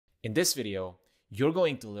In this video, you're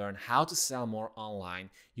going to learn how to sell more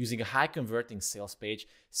online using a high converting sales page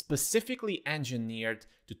specifically engineered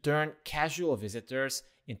to turn casual visitors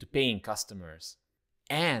into paying customers,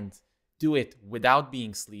 and do it without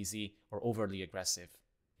being sleazy or overly aggressive.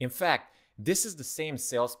 In fact, this is the same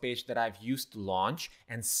sales page that I've used to launch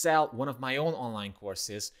and sell one of my own online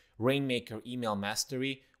courses, Rainmaker Email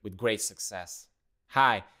Mastery, with great success.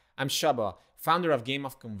 Hi, I'm Csaba, founder of Game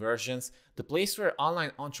of Conversions, the place where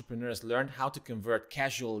online entrepreneurs learn how to convert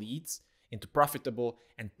casual leads into profitable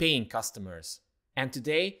and paying customers. And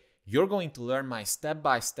today, you're going to learn my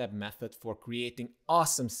step-by-step method for creating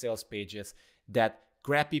awesome sales pages that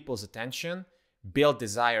grab people's attention, build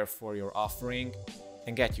desire for your offering,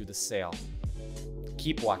 and get you the sale.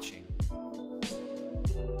 Keep watching.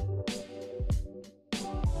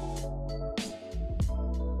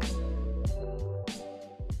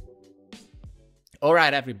 All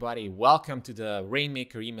right, everybody, welcome to the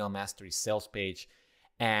Rainmaker Email Mastery sales page.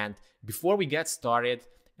 And before we get started,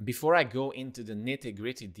 and before I go into the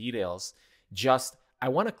nitty-gritty details, I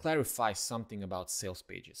want to clarify something about sales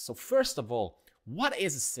pages. So first of all, what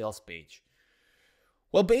is a sales page?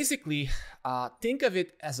 Well, basically, think of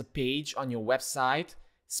it as a page on your website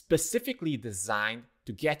specifically designed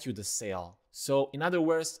to get you the sale. So in other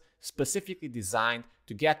words, specifically designed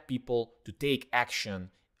to get people to take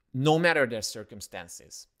action no matter their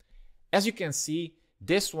circumstances. As you can see,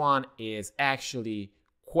 this one is actually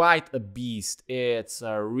quite a beast. It's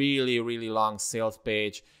a really long sales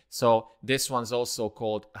page. So this one's also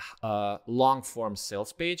called a long form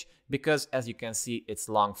sales page because, as you can see, it's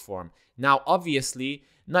long form. Now, obviously,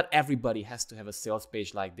 not everybody has to have a sales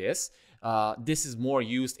page like this. This is more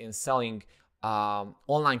used in selling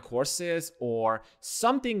online courses or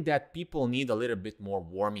something that people need a little bit more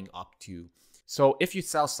warming up to. So if you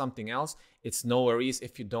sell something else, it's no worries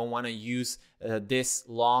if you don't want to use this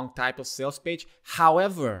long type of sales page.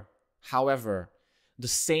 However, the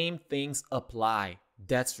same things apply,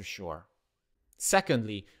 that's for sure.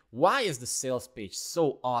 Secondly, why is the sales page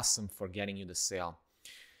so awesome for getting you the sale?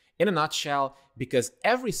 In a nutshell, because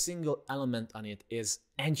every single element on it is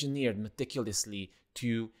engineered meticulously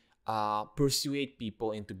to persuade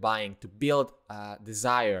people into buying, to build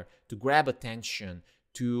desire, to grab attention,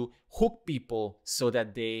 to hook people so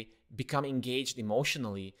that they become engaged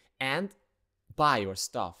emotionally and buy your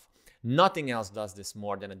stuff. Nothing else does this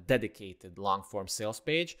more than a dedicated long-form sales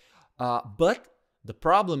page. But the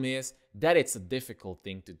problem is that it's a difficult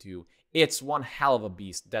thing to do. It's one hell of a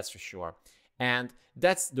beast, that's for sure. And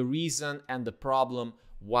that's the reason and the problem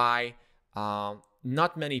why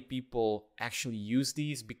not many people actually use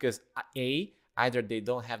these, because either they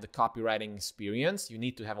don't have the copywriting experience, you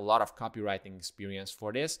need to have a lot of copywriting experience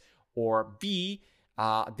for this, or B,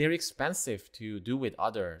 they're expensive to do with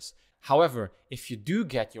others. However, if you do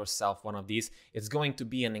get yourself one of these, it's going to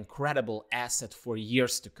be an incredible asset for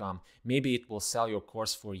years to come. Maybe it will sell your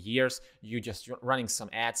course for years, you're just running some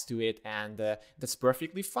ads to it, and that's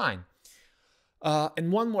perfectly fine.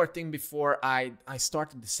 And one more thing before I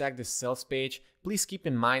start to dissect this sales page, please keep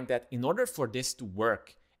in mind that in order for this to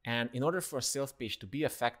work, and in order for a sales page to be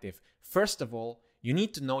effective, first of all, you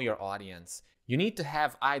need to know your audience. You need to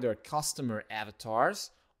have either customer avatars,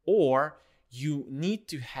 or you need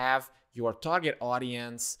to have your target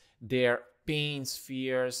audience, their pains,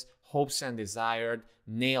 fears, hopes, and desires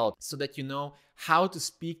nailed so that you know how to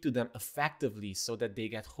speak to them effectively so that they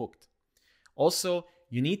get hooked. Also,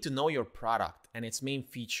 you need to know your product and its main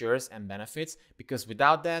features and benefits, because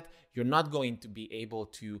without that, you're not going to be able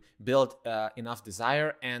to build enough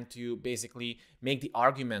desire and to basically make the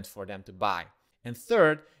argument for them to buy. And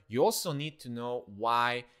third, you also need to know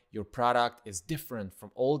why your product is different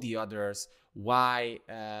from all the others, why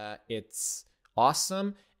it's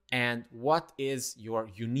awesome, and what is your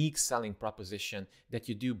unique selling proposition that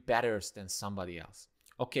you do better than somebody else.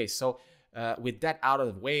 Okay, so with that out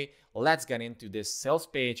of the way, let's get into this sales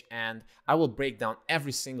page, and I will break down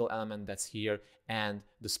every single element that's here and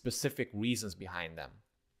the specific reasons behind them.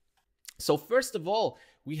 So first of all,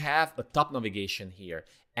 we have a top navigation here,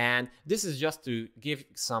 and this is just to give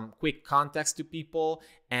some quick context to people.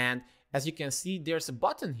 And as you can see, there's a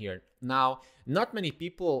button here. Now, not many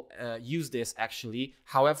people use this actually.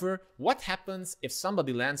 However, what happens if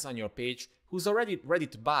somebody lands on your page who's already ready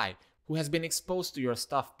to buy, who has been exposed to your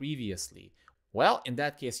stuff previously? Well, in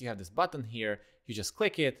that case, you have this button here, you just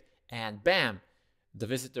click it, and bam, the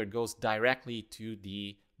visitor goes directly to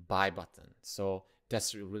the buy button. So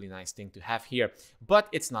that's a really nice thing to have here, but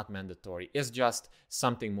it's not mandatory. It's just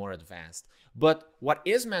something more advanced. But what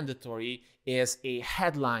is mandatory is a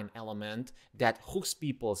headline element that hooks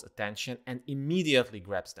people's attention and immediately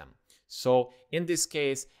grabs them. So in this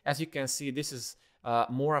case, as you can see, this is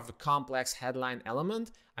more of a complex headline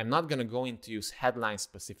element. I'm not going to go into headlines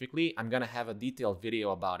specifically. I'm going to have a detailed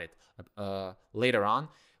video about it later on.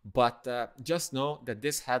 But just know that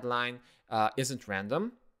this headline isn't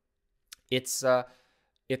random.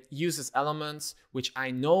 It uses elements which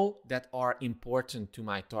I know that are important to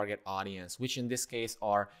my target audience, which in this case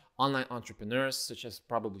are online entrepreneurs, such as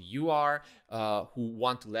probably you are, who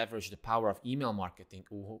want to leverage the power of email marketing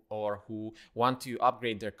or who want to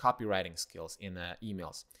upgrade their copywriting skills in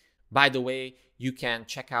emails. By the way, you can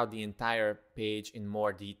check out the entire page in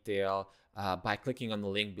more detail by clicking on the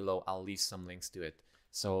link below. I'll leave some links to it,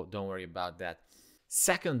 so don't worry about that.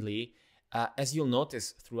 Secondly, as you'll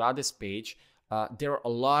notice throughout this page, there are a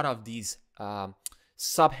lot of these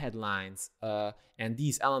subheadlines and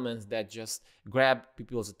these elements that just grab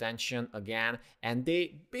people's attention again, and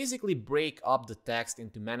they basically break up the text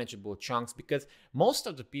into manageable chunks because most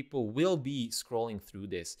of the people will be scrolling through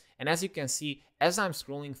this. And as you can see, as I'm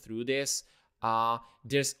scrolling through this,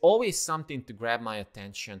 there's always something to grab my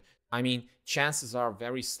attention. I mean, chances are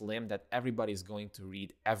very slim that everybody is going to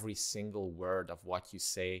read every single word of what you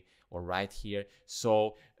say or write here.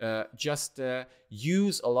 So just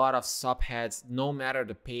use a lot of subheads, no matter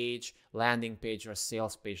the page, landing page or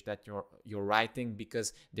sales page that you're writing,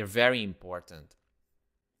 because they're very important.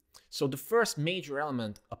 So the first major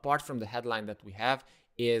element, apart from the headline that we have,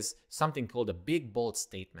 is something called a big bold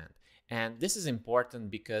statement. And this is important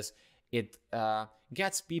because it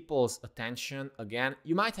gets people's attention. Again,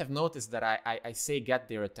 you might have noticed that I say get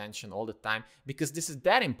their attention all the time because this is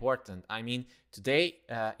that important. I mean, today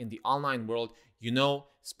in the online world, you know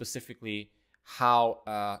specifically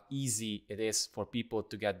how easy it is for people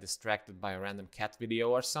to get distracted by a random cat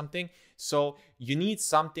video or something. So you need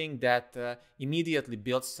something that immediately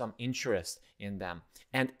builds some interest in them.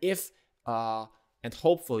 And if, and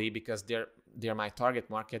hopefully, because they're my target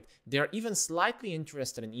market, they're even slightly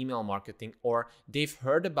interested in email marketing or they've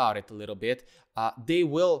heard about it a little bit, they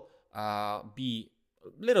will be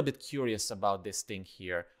a little bit curious about this thing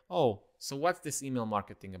here. Oh, so what's this email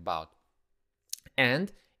marketing about?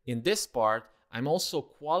 And in this part, I'm also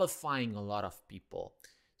qualifying a lot of people.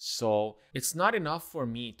 So it's not enough for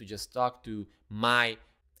me to just talk to my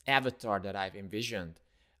avatar that I've envisioned.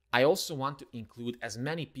 I also want to include as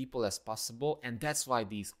many people as possible, and that's why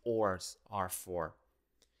these ors are for.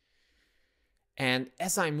 And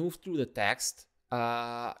as I move through the text,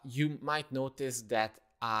 you might notice that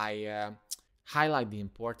I highlight the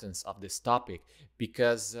importance of this topic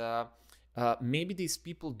because maybe these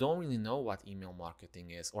people don't really know what email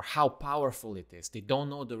marketing is or how powerful it is. They don't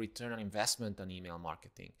know the return on investment on email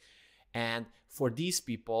marketing. And for these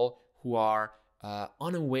people who are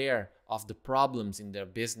unaware of the problems in their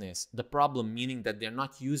business, the problem meaning that they're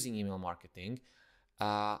not using email marketing,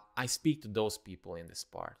 I speak to those people in this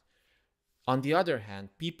part. On the other hand,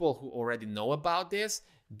 people who already know about this,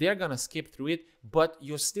 they're gonna skip through it, but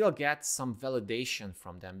you'll still get some validation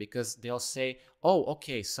from them because they'll say, oh,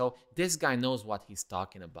 okay, so this guy knows what he's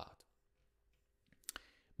talking about.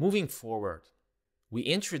 Moving forward, we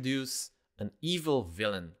introduce an evil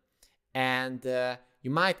villain. And you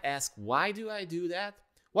might ask, why do I do that?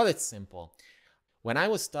 Well, it's simple. When I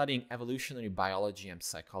was studying evolutionary biology and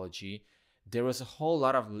psychology, there was a whole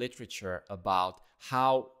lot of literature about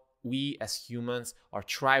how we as humans are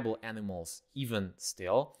tribal animals, even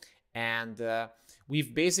still. And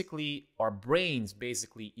we've basically, our brains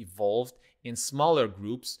basically evolved in smaller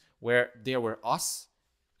groups where there were us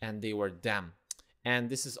and they were them. And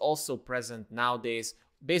this is also present nowadays,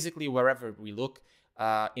 basically wherever we look.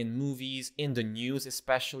 In movies, in the news,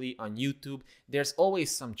 especially on YouTube, there's always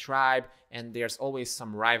some tribe and there's always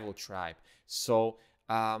some rival tribe. So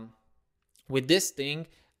with this thing,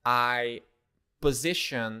 I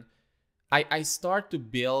start to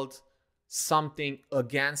build something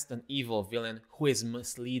against an evil villain who is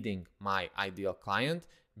misleading my ideal client,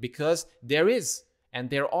 because there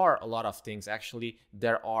are a lot of things actually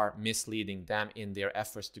that are misleading them in their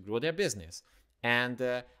efforts to grow their business. And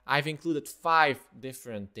I've included 5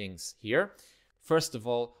 different things here. First of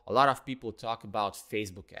all, a lot of people talk about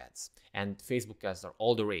Facebook ads, and Facebook ads are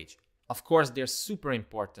all the rage. Of course, they're super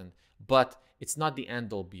important, but it's not the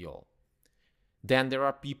end-all be-all. Then there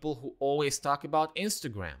are people who always talk about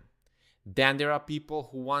Instagram. Then there are people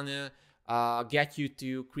who want to get you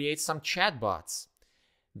to create some chatbots.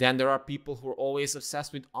 Then there are people who are always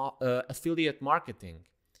obsessed with affiliate marketing.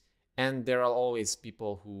 And there are always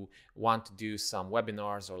people who want to do some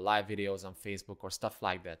webinars or live videos on Facebook or stuff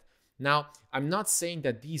like that. Now, I'm not saying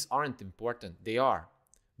that these aren't important. They are,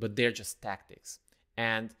 but they're just tactics.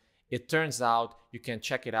 And it turns out, you can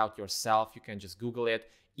check it out yourself. You can just Google it.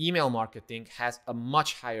 email marketing has a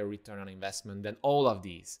much higher return on investment than all of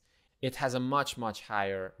these. It has a much, much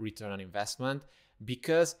higher return on investment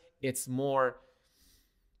because it's more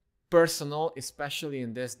personal, especially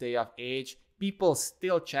in this day of age. People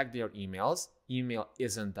still check their emails. Email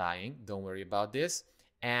isn't dying. Don't worry about this.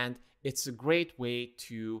 And it's a great way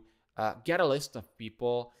to get a list of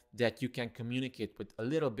people that you can communicate with a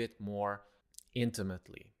little bit more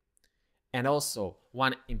intimately. And also,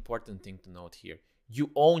 one important thing to note here, you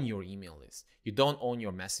own your email list. You don't own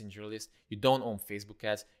your messenger list. You don't own Facebook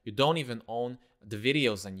ads. You don't even own the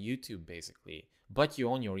videos on YouTube, basically, but you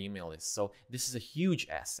own your email list. So this is a huge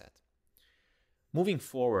asset. Moving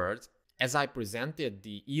forward, as I presented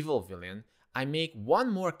the evil villain, I make one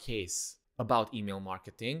more case about email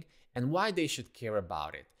marketing and why they should care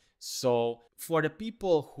about it. So for the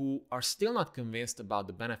people who are still not convinced about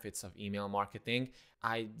the benefits of email marketing,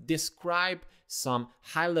 I describe some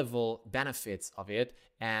high-level benefits of it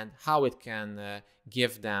and how it can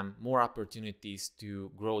give them more opportunities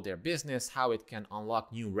to grow their business, how it can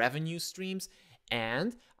unlock new revenue streams.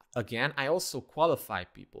 And again, I also qualify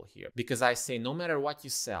people here because I say no matter what you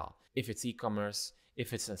sell, if it's e-commerce,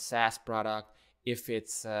 if it's a SaaS product, if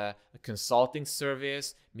it's a consulting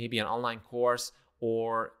service, maybe an online course,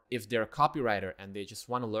 or if they're a copywriter and they just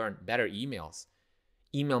want to learn better emails,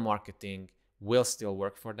 email marketing will still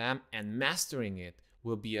work for them, and mastering it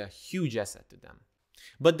will be a huge asset to them.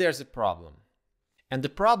 But there's a problem. And the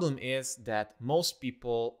problem is that most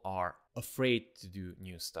people are afraid to do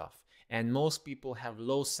new stuff. And most people have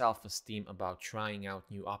low self-esteem about trying out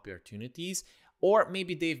new opportunities, or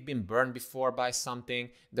maybe they've been burned before by something.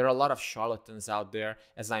 There are a lot of charlatans out there,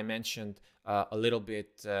 as I mentioned a little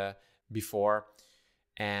bit before.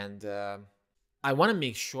 And I want to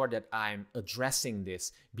make sure that I'm addressing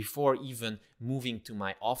this before even moving to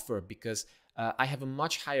my offer, because I have a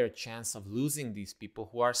much higher chance of losing these people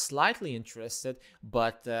who are slightly interested,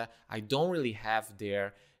 but I don't really have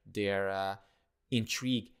their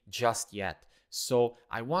intrigue just yet. So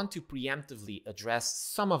I want to preemptively address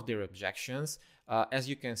some of their objections. As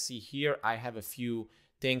you can see here, I have a few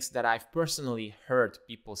things that I've personally heard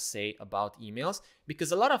people say about emails,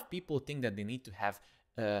 because a lot of people think that they need to have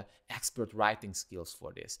expert writing skills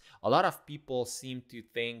for this. A lot of people seem to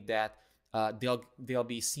think that they'll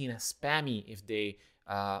be seen as spammy if they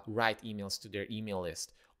write emails to their email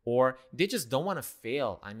list, or they just don't want to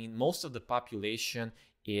fail. I mean, most of the population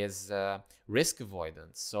is risk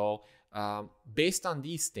avoidance. So based on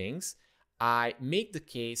these things, I make the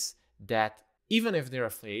case that even if they're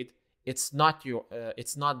afraid, it's not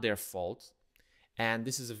their fault. And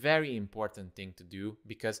this is a very important thing to do,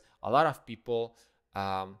 because a lot of people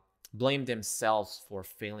blame themselves for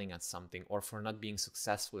failing at something or for not being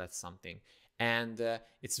successful at something. And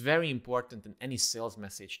it's very important in any sales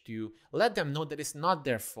message to let them know that it's not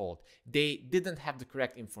their fault. They didn't have the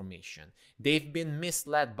correct information. They've been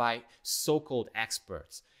misled by so-called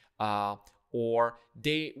experts, or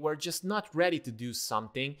they were just not ready to do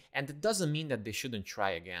something, and it doesn't mean that they shouldn't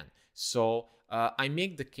try again. So I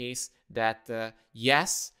make the case that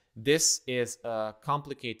yes, this is a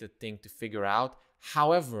complicated thing to figure out.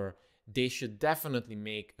 However, they should definitely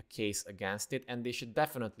make a case against it, and they should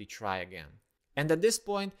definitely try again. And at this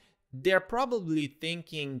point, they're probably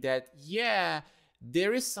thinking that, yeah,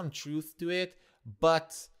 there is some truth to it,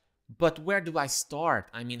 but where do I start?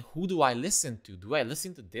 I mean, who do I listen to? Do I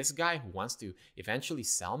listen to this guy who wants to eventually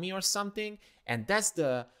sell me or something? And that's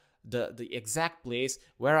the exact place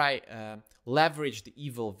where I leverage the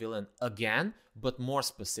evil villain again, but more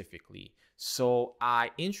specifically. So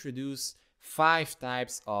I introduce 5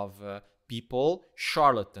 types of people,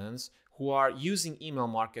 charlatans, who are using email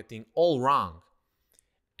marketing all wrong.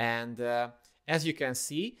 And as you can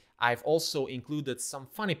see, I've also included some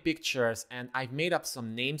funny pictures, and I've made up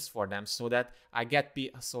some names for them so that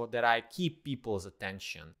I keep people's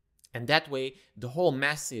attention. And that way, the whole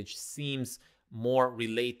message seems more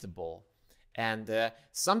relatable. And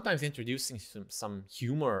sometimes introducing some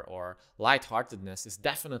humor or lightheartedness is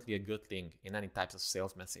definitely a good thing in any type of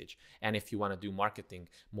sales message, and if you want to do marketing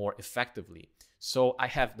more effectively. So I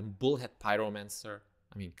have the bullhead pyromancer.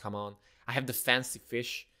 I mean, come on. I have the fancy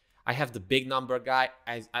fish. I have the big number guy.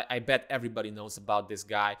 I bet everybody knows about this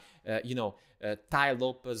guy. Ty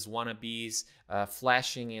Lopez wannabes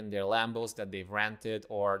flashing in their Lambos that they've rented,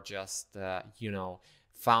 or just,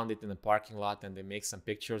 found it in the parking lot, and they make some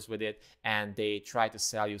pictures with it, and they try to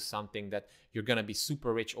sell you something that you're going to be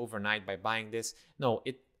super rich overnight by buying this. No,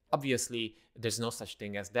 obviously there's no such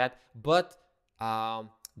thing as that, but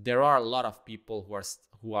there are a lot of people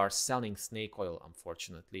who are selling snake oil,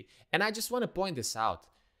 unfortunately. And I just want to point this out.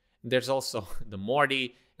 There's also the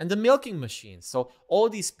Morty and the milking machine. So all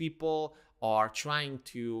these people are trying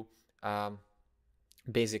to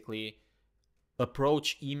basically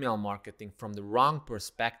approach email marketing from the wrong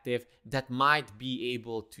perspective that might be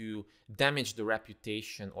able to damage the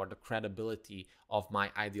reputation or the credibility of my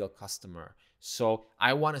ideal customer. So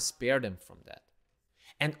I want to spare them from that.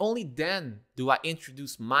 And only then do I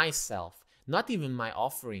introduce myself, not even my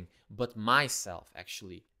offering, but myself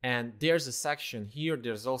actually. And there's a section here,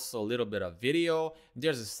 there's also a little bit of video,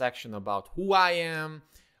 there's a section about who I am,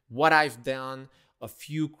 what I've done, a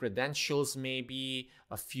few credentials maybe,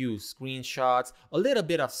 a few screenshots, a little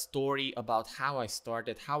bit of story about how I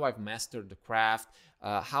started, how I've mastered the craft,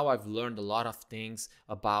 how I've learned a lot of things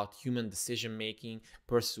about human decision making,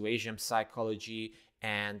 persuasion psychology,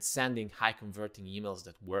 and sending high converting emails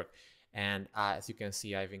that work. And as you can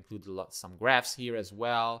see, I've included some graphs here as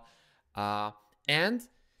well. And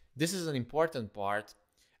this is an important part.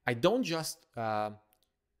 I don't just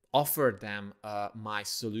offer them my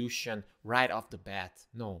solution right off the bat.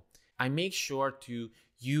 No, I make sure to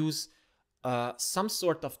use some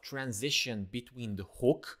sort of transition between the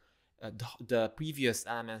hook, the previous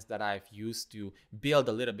elements that I've used to build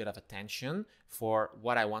a little bit of attention for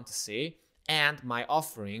what I want to say, and my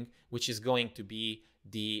offering, which is going to be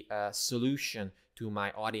the solution to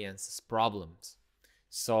my audience's problems.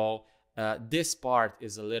 So this part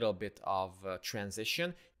is a little bit of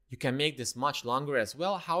transition. You can make this much longer as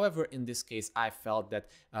well. However, in this case, I felt that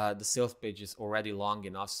the sales page is already long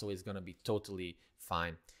enough, so it's going to be totally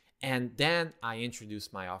fine. And then I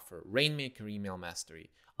introduced my offer, Rainmaker Email Mastery.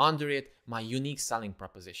 Under it, my unique selling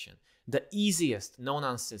proposition, the easiest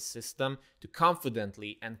no-nonsense system to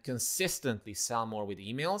confidently and consistently sell more with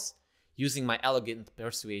emails using my elegant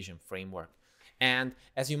persuasion framework. And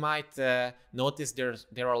as you might notice,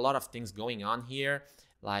 there are a lot of things going on here.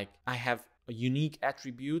 Like I have a unique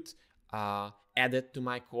attribute added to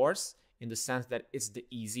my course in the sense that it's the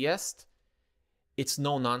easiest. It's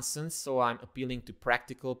no nonsense, so I'm appealing to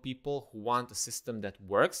practical people who want a system that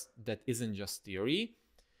works, that isn't just theory.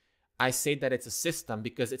 I say that it's a system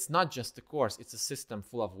because it's not just a course, it's a system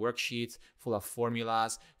full of worksheets, full of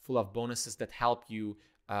formulas, full of bonuses that help you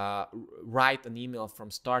write an email from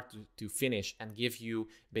start to finish and give you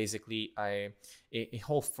basically a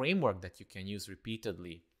whole framework that you can use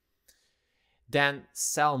repeatedly. Then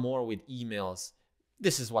sell more with emails.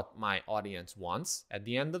 This is what my audience wants at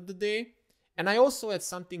the end of the day. And I also had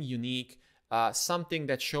something unique, something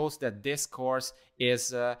that shows that this course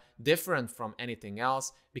is different from anything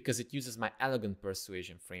else because it uses my elegant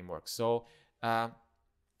persuasion framework. So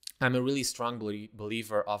I'm a really strong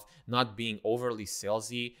believer of not being overly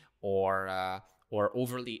salesy or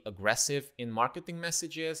overly aggressive in marketing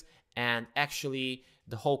messages. And actually,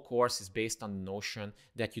 the whole course is based on the notion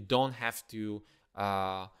that you don't have to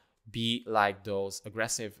be like those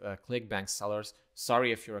aggressive ClickBank sellers.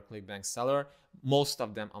 Sorry if you're a ClickBank seller. Most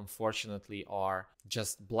of them, unfortunately, are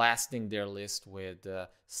just blasting their list with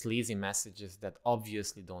sleazy messages that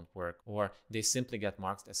obviously don't work, or they simply get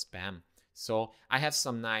marked as spam. So I have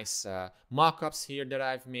some nice mock-ups here that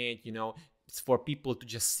I've made, it's for people to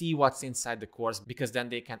just see what's inside the course because then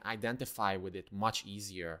they can identify with it much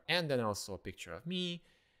easier. And then also a picture of me,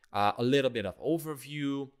 a little bit of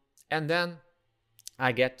overview, and then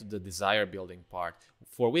I get to the desire building part,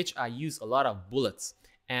 for which I use a lot of bullets.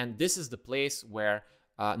 And this is the place where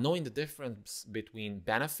knowing the difference between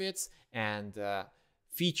benefits and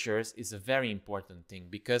features is a very important thing,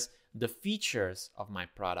 because the features of my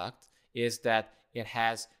product is that it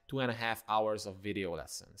has 2.5 hours of video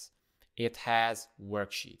lessons. It has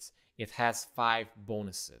worksheets. It has 5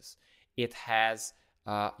 bonuses. It has,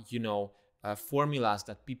 formulas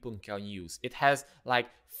that people can use. It has like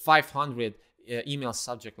 500 email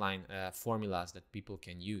subject line formulas that people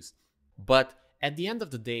can use. But at the end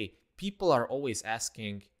of the day, people are always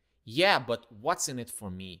asking, yeah, but what's in it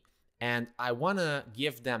for me? And I want to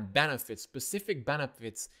give them benefits, specific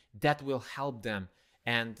benefits that will help them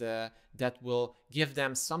and that will give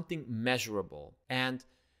them something measurable. And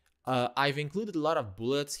I've included a lot of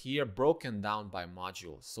bullets here broken down by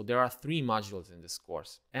modules. So there are 3 modules in this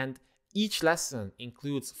course. And each lesson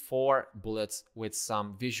includes 4 bullets with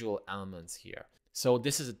some visual elements here. So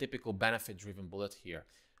this is a typical benefit-driven bullet here.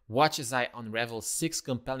 Watch as I unravel 6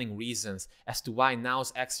 compelling reasons as to why now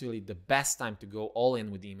is actually the best time to go all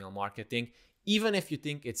in with email marketing, even if you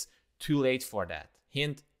think it's too late for that.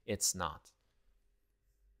 Hint, it's not.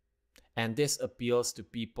 And this appeals to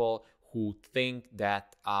people who think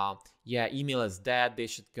that, email is dead, they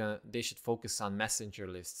should focus on messenger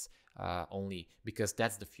lists only, because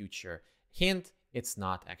that's the future. Hint, it's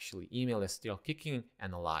not actually. Email is still kicking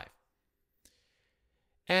and alive.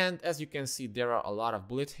 And as you can see, there are a lot of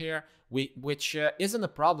bullets here, which isn't a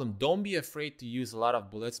problem. Don't be afraid to use a lot of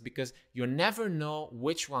bullets, because you never know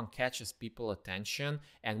which one catches people's attention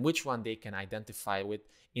and which one they can identify with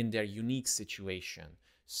in their unique situation.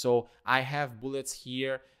 So I have bullets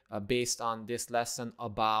here based on this lesson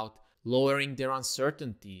about lowering their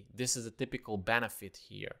uncertainty. This is a typical benefit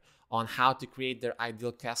here. On how to create their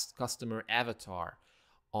ideal customer avatar,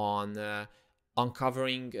 on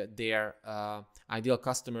uncovering their ideal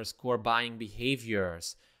customers' core buying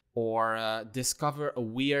behaviors, or discover a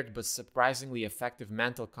weird but surprisingly effective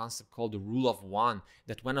mental concept called the rule of one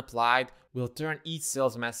that, when applied, will turn each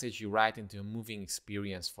sales message you write into a moving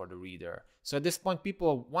experience for the reader. So at this point,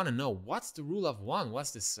 people want to know, what's the rule of one?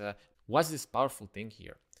 What's this powerful thing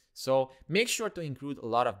here? So make sure to include a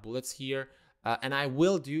lot of bullets here. And I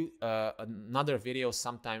will do another video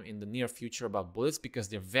sometime in the near future about bullets, because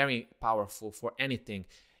they're very powerful for anything.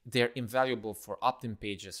 They're invaluable for opt-in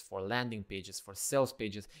pages, for landing pages, for sales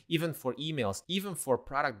pages, even for emails, even for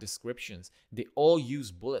product descriptions. They all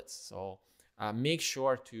use bullets. So make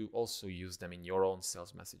sure to also use them in your own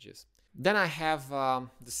sales messages. Then I have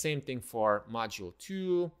the same thing for module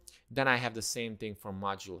 2. Then I have the same thing for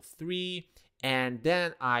module 3. And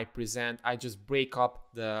then I just break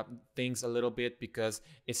up the things a little bit, because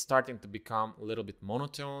it's starting to become a little bit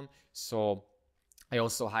monotone. So I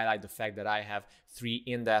also highlight the fact that I have 3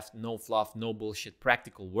 in-depth, no fluff, no bullshit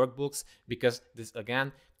practical workbooks, because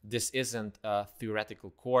this isn't a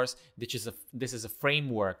theoretical course. This is a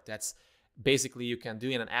framework that's basically you can do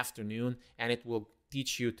in an afternoon, and it will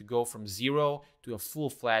teach you to go from 0 to a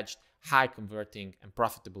full-fledged, high converting and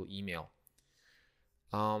profitable email.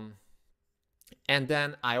 And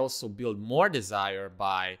then I also build more desire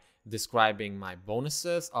by describing my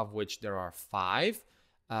bonuses, of which there are 5.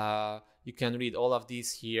 You can read all of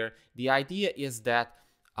these here. The idea is that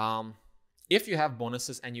if you have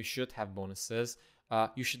bonuses, and you should have bonuses,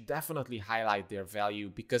 you should definitely highlight their value,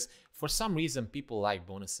 because for some reason people like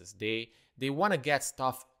bonuses. They want to get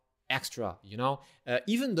stuff extra,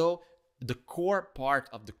 even though the core part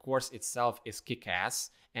of the course itself is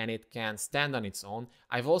kick-ass and it can stand on its own.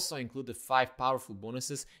 I've also included 5 powerful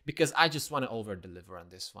bonuses, because I just want to over-deliver on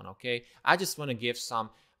this one, okay? I just want to give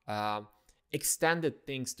some extended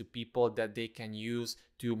things to people that they can use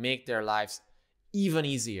to make their lives even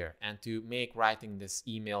easier and to make writing this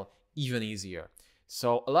email even easier.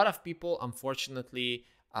 So a lot of people, unfortunately,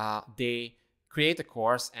 they create a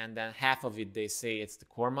course, and then half of it they say it's the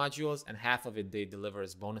core modules and half of it they deliver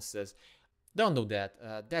as bonuses. Don't do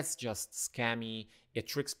that. That's just scammy. It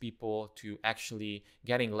tricks people to actually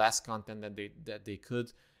getting less content that they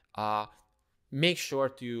could. Make sure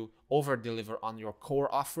to over deliver on your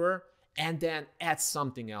core offer, and then add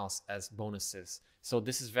something else as bonuses. So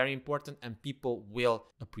this is very important, and people will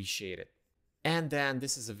appreciate it. And then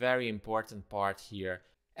this is a very important part here.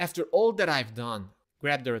 After all that I've done,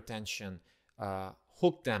 grab their attention,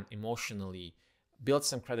 hook them emotionally, build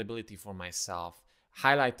some credibility for myself,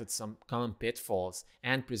 highlighted some common pitfalls,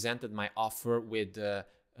 and presented my offer with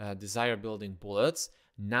desire building bullets.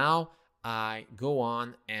 Now I go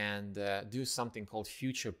on and do something called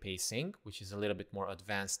future pacing, which is a little bit more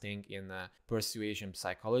advanced thing in persuasion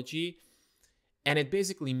psychology. And it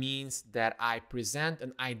basically means that I present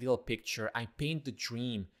an ideal picture. I paint the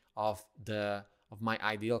dream of my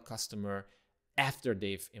ideal customer after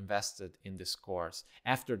they've invested in this course,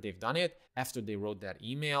 after they've done it, after they wrote that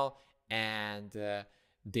email, and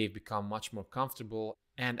they've become much more comfortable,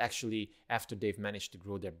 and actually after they've managed to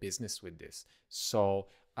grow their business with this. So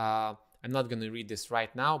I'm not going to read this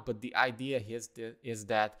right now, but the idea is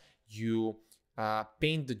that you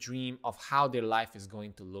paint the dream of how their life is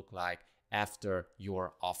going to look like after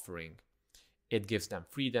your offering. It gives them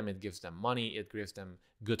freedom, it gives them money, it gives them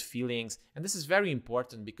good feelings. And this is very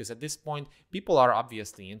important, because at this point, people are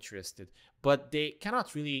obviously interested, but they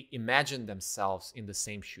cannot really imagine themselves in the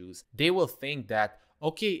same shoes. They will think that,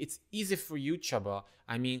 okay, it's easy for you, Csaba.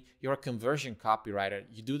 I mean, you're a conversion copywriter.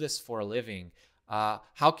 You do this for a living.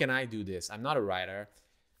 How can I do this? I'm not a writer.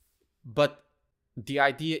 But the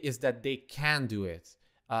idea is that they can do it.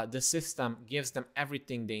 The system gives them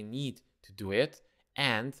everything they need to do it,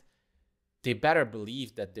 and they better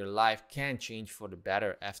believe that their life can change for the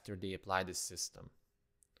better after they apply this system.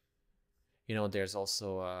 There's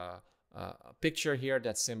also a picture here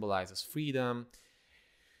that symbolizes freedom.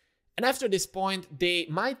 And after this point, they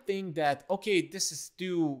might think that, okay, this is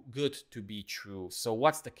too good to be true. So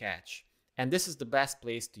what's the catch? And this is the best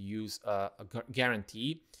place to use a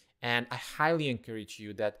guarantee. And I highly encourage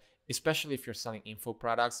you that, especially if you're selling info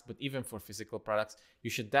products, but even for physical products, you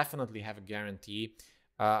should definitely have a guarantee.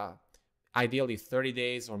 Ideally 30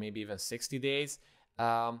 days or maybe even 60 days.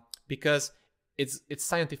 because it's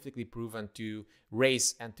scientifically proven to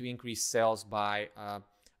raise and to increase sales by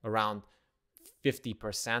around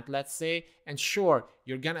 50%, let's say. And sure,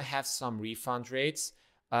 you're gonna have some refund rates,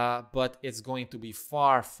 but it's going to be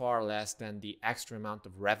far, far less than the extra amount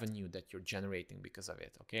of revenue that you're generating because of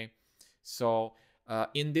it, okay? So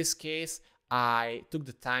in this case, I took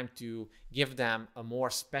the time to give them a more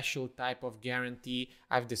special type of guarantee.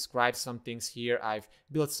 I've described some things here. I've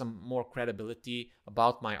built some more credibility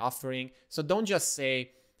about my offering. So don't just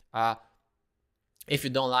say, if you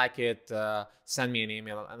don't like it, send me an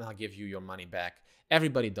email and I'll give you your money back.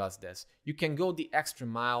 Everybody does this. You can go the extra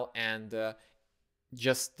mile and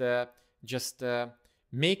just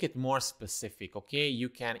make it more specific, okay? You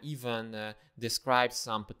can even describe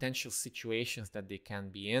some potential situations that they can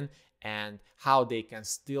be in and how they can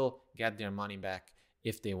still get their money back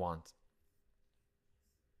if they want.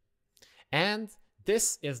 And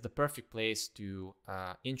this is the perfect place to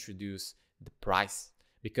introduce the price,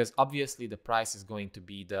 because obviously the price is going to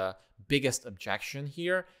be the biggest objection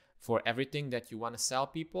here for everything that you want to sell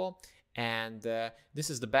people. And this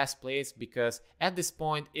is the best place because at this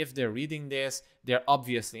point, if they're reading this, they're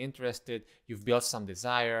obviously interested, you've built some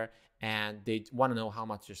desire, and they want to know how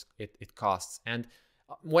much it costs. And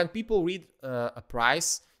when people read a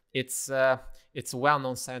price, it's a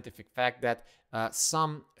well-known scientific fact that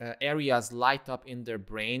some areas light up in their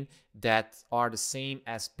brain that are the same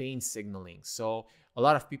as pain signaling. So a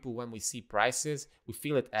lot of people, when we see prices, we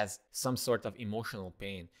feel it as some sort of emotional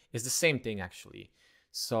pain. It's the same thing actually.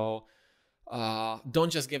 So don't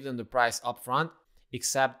just give them the price upfront,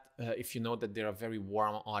 except if you know that they're a very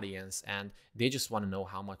warm audience and they just want to know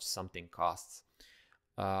how much something costs.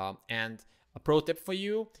 And a pro tip for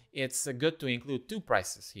you, it's good to include two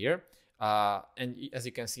prices here. And as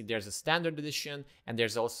you can see, there's a standard edition and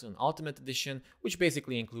there's also an ultimate edition, which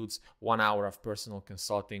basically includes 1 hour of personal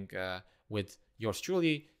consulting with yours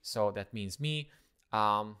truly. So that means me.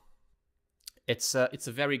 It's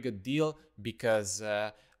a very good deal because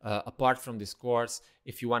apart from this course,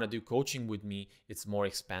 if you want to do coaching with me, it's more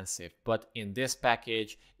expensive. But in this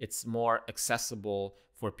package, it's more accessible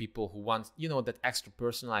for people who want, that extra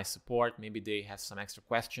personalized support. Maybe they have some extra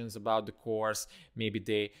questions about the course. Maybe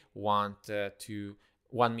they want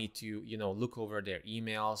me to, look over their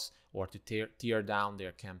emails or to tear down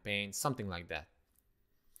their campaign, something like that.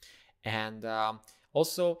 And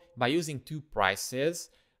also, by using two prices,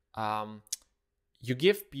 you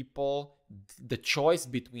give people the choice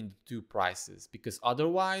between the two prices, because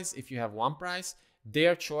otherwise, if you have one price,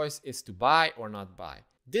 their choice is to buy or not buy.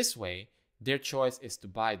 This way, their choice is to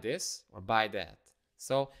buy this or buy that.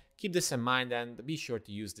 So keep this in mind and be sure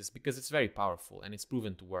to use this because it's very powerful and it's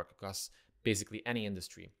proven to work across basically any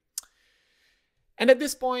industry. And at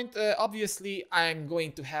this point, obviously, I'm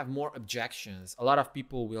going to have more objections. A lot of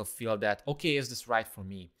people will feel that, okay, is this right for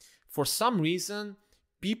me? For some reason,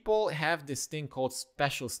 people have this thing called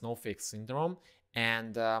special snowflake syndrome.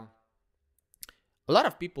 And a lot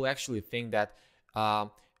of people actually think that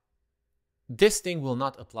this thing will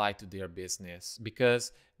not apply to their business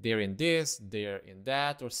because they're in this, they're in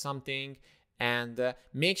that or something. And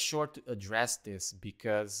make sure to address this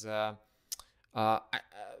because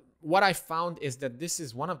what I found is that this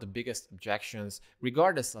is one of the biggest objections,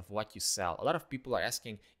 regardless of what you sell. A lot of people are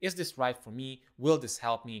asking, is this right for me? Will this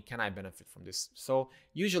help me? Can I benefit from this? So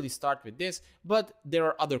usually start with this, but there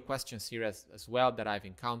are other questions here as well that I've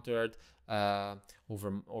encountered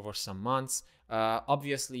over some months.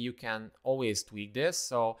 Obviously, you can always tweak this.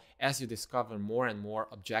 So as you discover more and more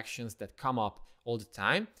objections that come up all the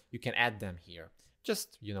time, you can add them here.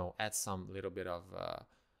 Just, add some little bit of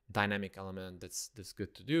dynamic element that's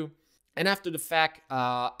good to do. And after the fact,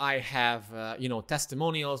 I have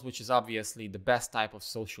testimonials, which is obviously the best type of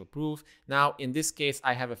social proof. Now in this case,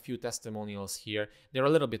 I have a few testimonials here. They're a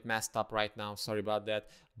little bit messed up right now, sorry about that,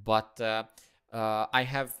 but I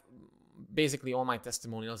have basically all my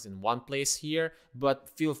testimonials in one place here, but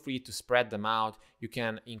feel free to spread them out. You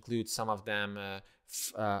can include some of them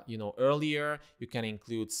earlier. You can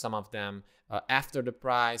include some of them after the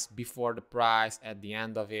price, before the price, at the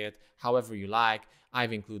end of it, however you like.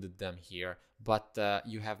 I've included them here, but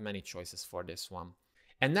you have many choices for this one.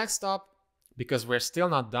 And next up, because we're still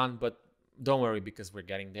not done, but don't worry because we're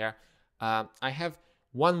getting there, I have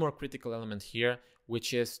one more critical element here,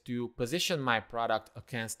 which is to position my product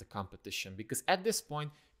against the competition, because at this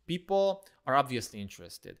point, people are obviously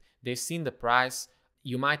interested. They've seen the price.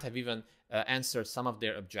 You might have even answered some of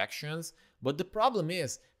their objections, but the problem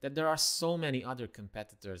is that there are so many other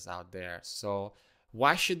competitors out there. So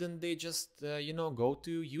why shouldn't they just go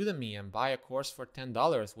to Udemy and buy a course for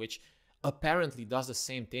 $10, which apparently does the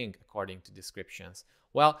same thing according to descriptions.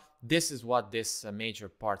 Well, this is what this major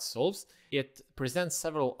part solves. It presents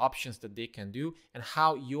several options that they can do and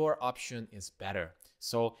how your option is better.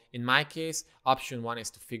 So in my case, option 1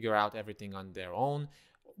 is to figure out everything on their own,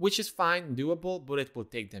 which is fine, doable, but it will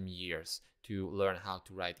take them years to learn how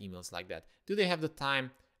to write emails like that. Do they have the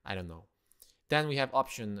time? I don't know. Then we have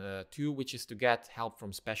option 2, which is to get help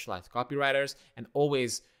from specialized copywriters and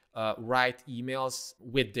always write emails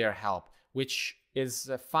with their help, which is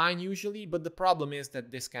fine usually, but the problem is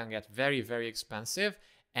that this can get very, very expensive,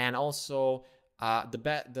 and also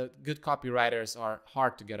the good copywriters are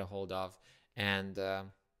hard to get a hold of, and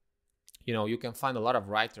you can find a lot of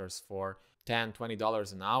writers for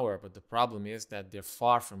 $10-20 an hour, but the problem is that they're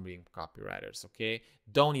far from being copywriters. Okay,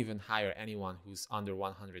 don't even hire anyone who's under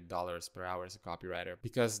 $100 per hour as a copywriter,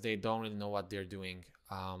 because they don't really know what they're doing.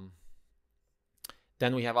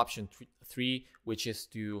 Then we have option 3, which is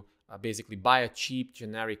to basically buy a cheap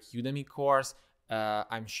generic Udemy course.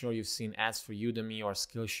 I'm sure you've seen ads for Udemy or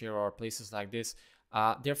Skillshare or places like this.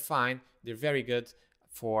 They're fine. They're very good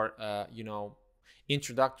for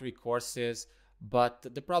introductory courses, but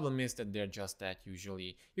the problem is that they're just that.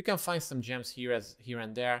 Usually you can find some gems here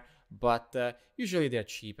and there, but usually they're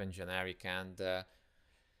cheap and generic, and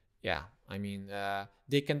yeah, I mean,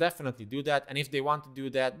 they can definitely do that, and if they want to do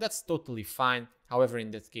that, that's totally fine. However,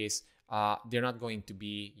 in that case, they're not going to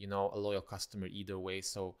be, a loyal customer either way,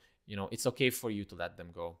 so it's okay for you to let them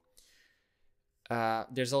go.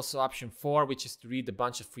 There's also option 4, which is to read a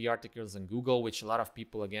bunch of free articles on Google, which a lot of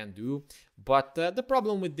people again do. But the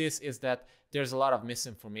problem with this is that there's a lot of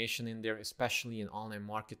misinformation in there, especially in online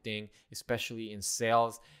marketing, especially in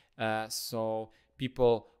sales. So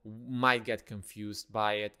people might get confused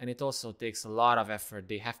by it, and it also takes a lot of effort.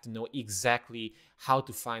 They have to know exactly how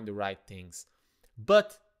to find the right things.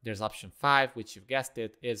 But there's option 5, which you've guessed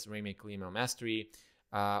it, is Rainmaker Email Mastery,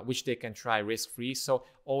 which they can try risk-free. So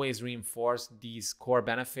always reinforce these core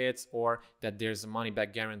benefits, or that there's a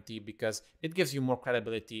money-back guarantee, because it gives you more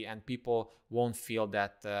credibility and people won't feel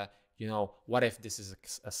that, what if this is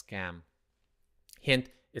a scam? Hint,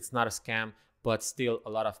 it's not a scam, but still a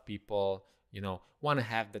lot of people, want to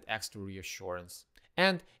have that extra reassurance.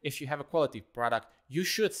 And if you have a quality product, you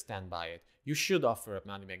should stand by it. You should offer a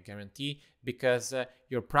money-back guarantee, because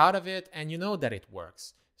you're proud of it and you know that it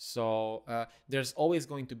works. So there's always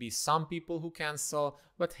going to be some people who cancel,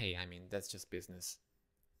 but hey, I mean, that's just business.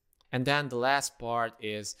 And then the last part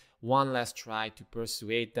is one last try to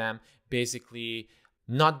persuade them, basically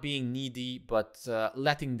not being needy, but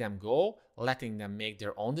letting them go, letting them make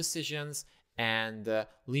their own decisions, and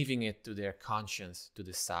leaving it to their conscience to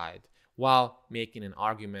decide, while making an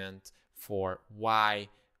argument for why,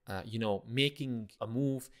 making a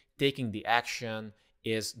move, taking the action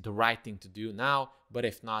is the right thing to do now, but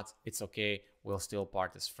if not, it's okay, we'll still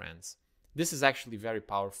part as friends. This is actually very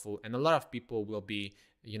powerful, and a lot of people will be,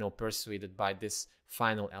 persuaded by this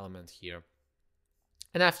final element here.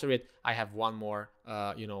 And after it, I have one more,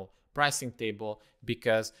 pricing table,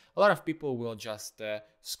 because a lot of people will just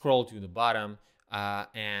scroll to the bottom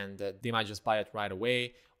and they might just buy it right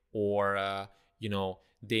away, or,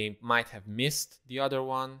 they might have missed the other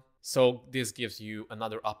one. So this gives you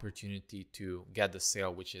another opportunity to get the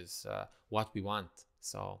sale, which is what we want.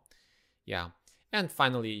 So yeah. And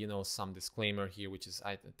finally, some disclaimer here, which is,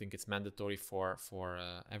 I think it's mandatory for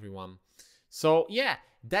everyone. So yeah,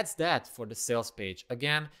 that's that for the sales page.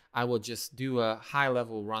 Again, I will just do a high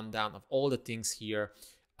level rundown of all the things here.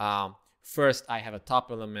 First, I have a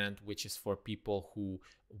top element, which is for people who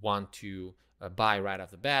want to buy right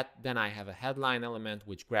off the bat. Then I have a headline element,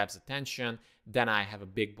 which grabs attention. Then I have a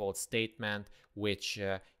big bold statement, which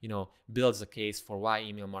builds a case for why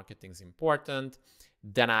email marketing is important.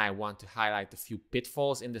 Then I want to highlight a few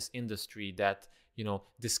pitfalls in this industry that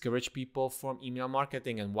discourage people from email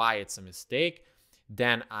marketing and why it's a mistake.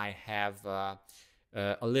 Then I have a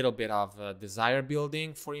little bit of desire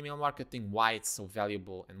building for email marketing, why it's so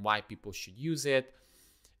valuable and why people should use it.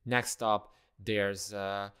 Next up, there's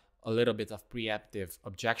a little bit of preemptive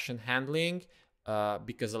objection handling,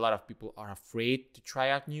 because a lot of people are afraid to try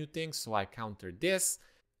out new things. So I counter this.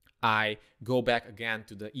 I go back again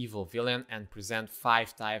to the evil villain and present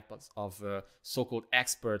 5 types of so-called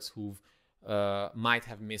experts who might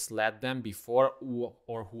have misled them before,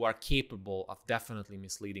 or who are capable of definitely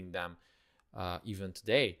misleading them even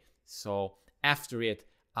today. So after it,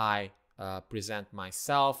 I present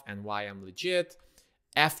myself and why I'm legit.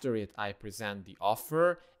 After it, I present the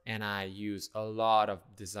offer, and I use a lot of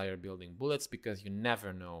desire building bullets, because you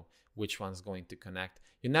never know which one's going to connect.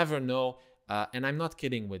 You never know, and I'm not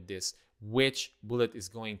kidding with this, which bullet is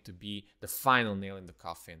going to be the final nail in the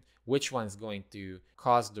coffin, which one is going to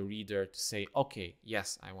cause the reader to say, okay,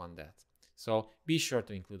 yes, I want that. So be sure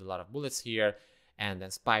to include a lot of bullets here, and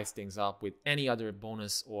then spice things up with any other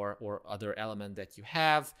bonus or other element that you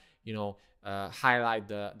have. Highlight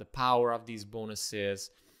the power of these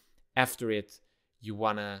bonuses. After it, you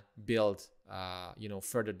want to build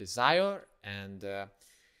further desire and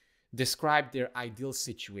describe their ideal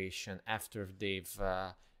situation after they've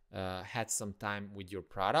had some time with your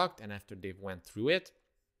product and after they've went through it.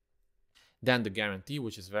 Then the guarantee,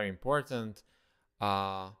 which is very important.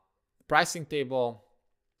 Pricing table,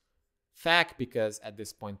 fact, because at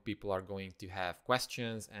this point people are going to have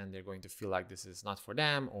questions and they're going to feel like this is not for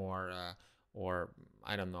them, or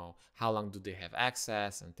I don't know, how long do they have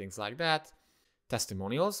access and things like that.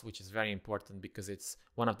 Testimonials, which is very important because it's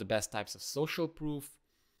one of the best types of social proof.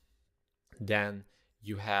 Then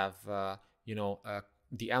you have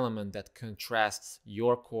the element that contrasts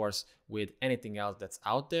your course with anything else that's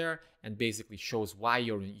out there and basically shows why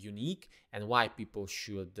you're unique and why people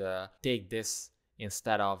should take this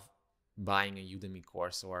instead of buying a Udemy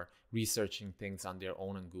course or researching things on their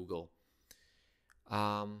own on Google.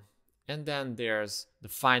 And then there's the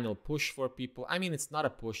final push for people. I mean, it's not a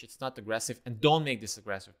push, it's not aggressive, and don't make this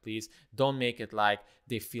aggressive, please. Don't make it like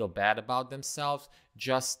they feel bad about themselves.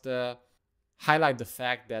 Just highlight the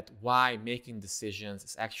fact that why making decisions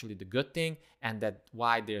is actually the good thing, and that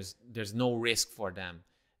why there's no risk for them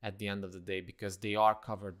at the end of the day because they are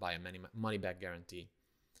covered by a money back guarantee.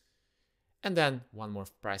 And then one more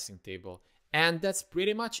pricing table. And that's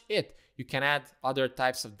pretty much it. You can add other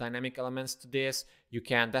types of dynamic elements to this. You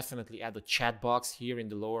can definitely add a chat box here in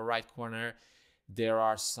the lower right corner. There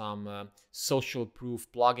are some social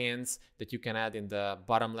proof plugins that you can add in the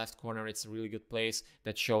bottom left corner. It's a really good place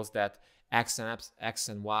that shows that X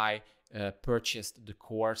and Y purchased the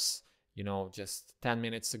course, just 10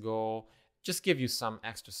 minutes ago. Just give you some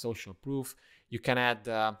extra social proof. You can add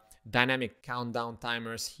dynamic countdown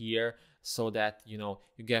timers here so that you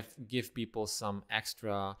give people some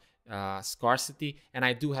extra scarcity. And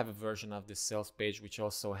I do have a version of this sales page which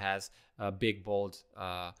also has a big bold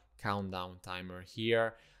countdown timer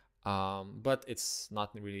here, but it's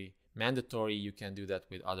not really mandatory. You can do that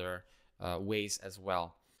with other ways as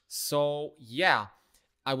well. So yeah,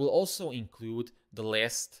 I will also include the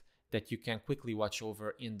list that you can quickly watch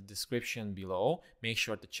over in the description below. Make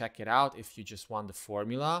sure to check it out if you just want the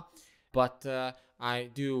formula. But I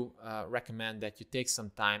do recommend that you take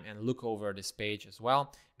some time and look over this page as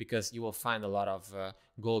well, because you will find a lot of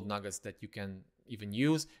gold nuggets that you can even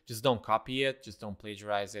use. Just don't copy it, just don't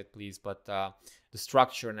plagiarize it, please. But the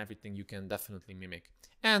structure and everything you can definitely mimic.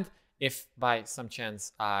 And if by some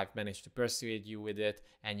chance I've managed to persuade you with it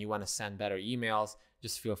and you want to send better emails,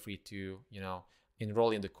 just feel free to,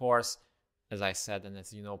 enroll in the course. As I said, and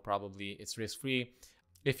as you know, probably it's risk-free.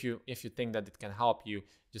 If you think that it can help you,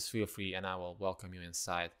 just feel free and I will welcome you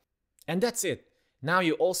inside. And that's it. Now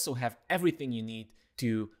you also have everything you need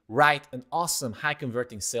to write an awesome high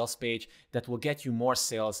converting sales page that will get you more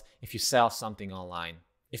sales if you sell something online.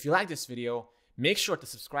 If you like this video, make sure to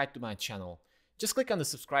subscribe to my channel. Just click on the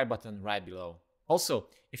subscribe button right below. Also,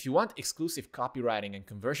 if you want exclusive copywriting and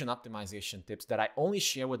conversion optimization tips that I only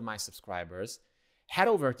share with my subscribers, head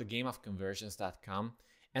over to gameofconversions.com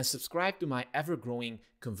and subscribe to my ever-growing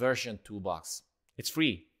conversion toolbox. It's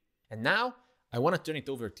free. And now, I want to turn it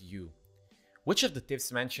over to you. Which of the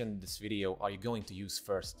tips mentioned in this video are you going to use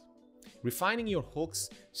first? Refining your hooks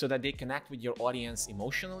so that they connect with your audience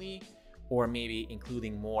emotionally, or maybe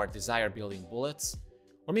including more desire-building bullets,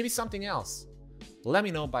 or maybe something else? Let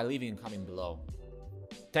me know by leaving a comment below.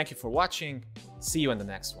 Thank you for watching. See you in the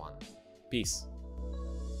next one. Peace.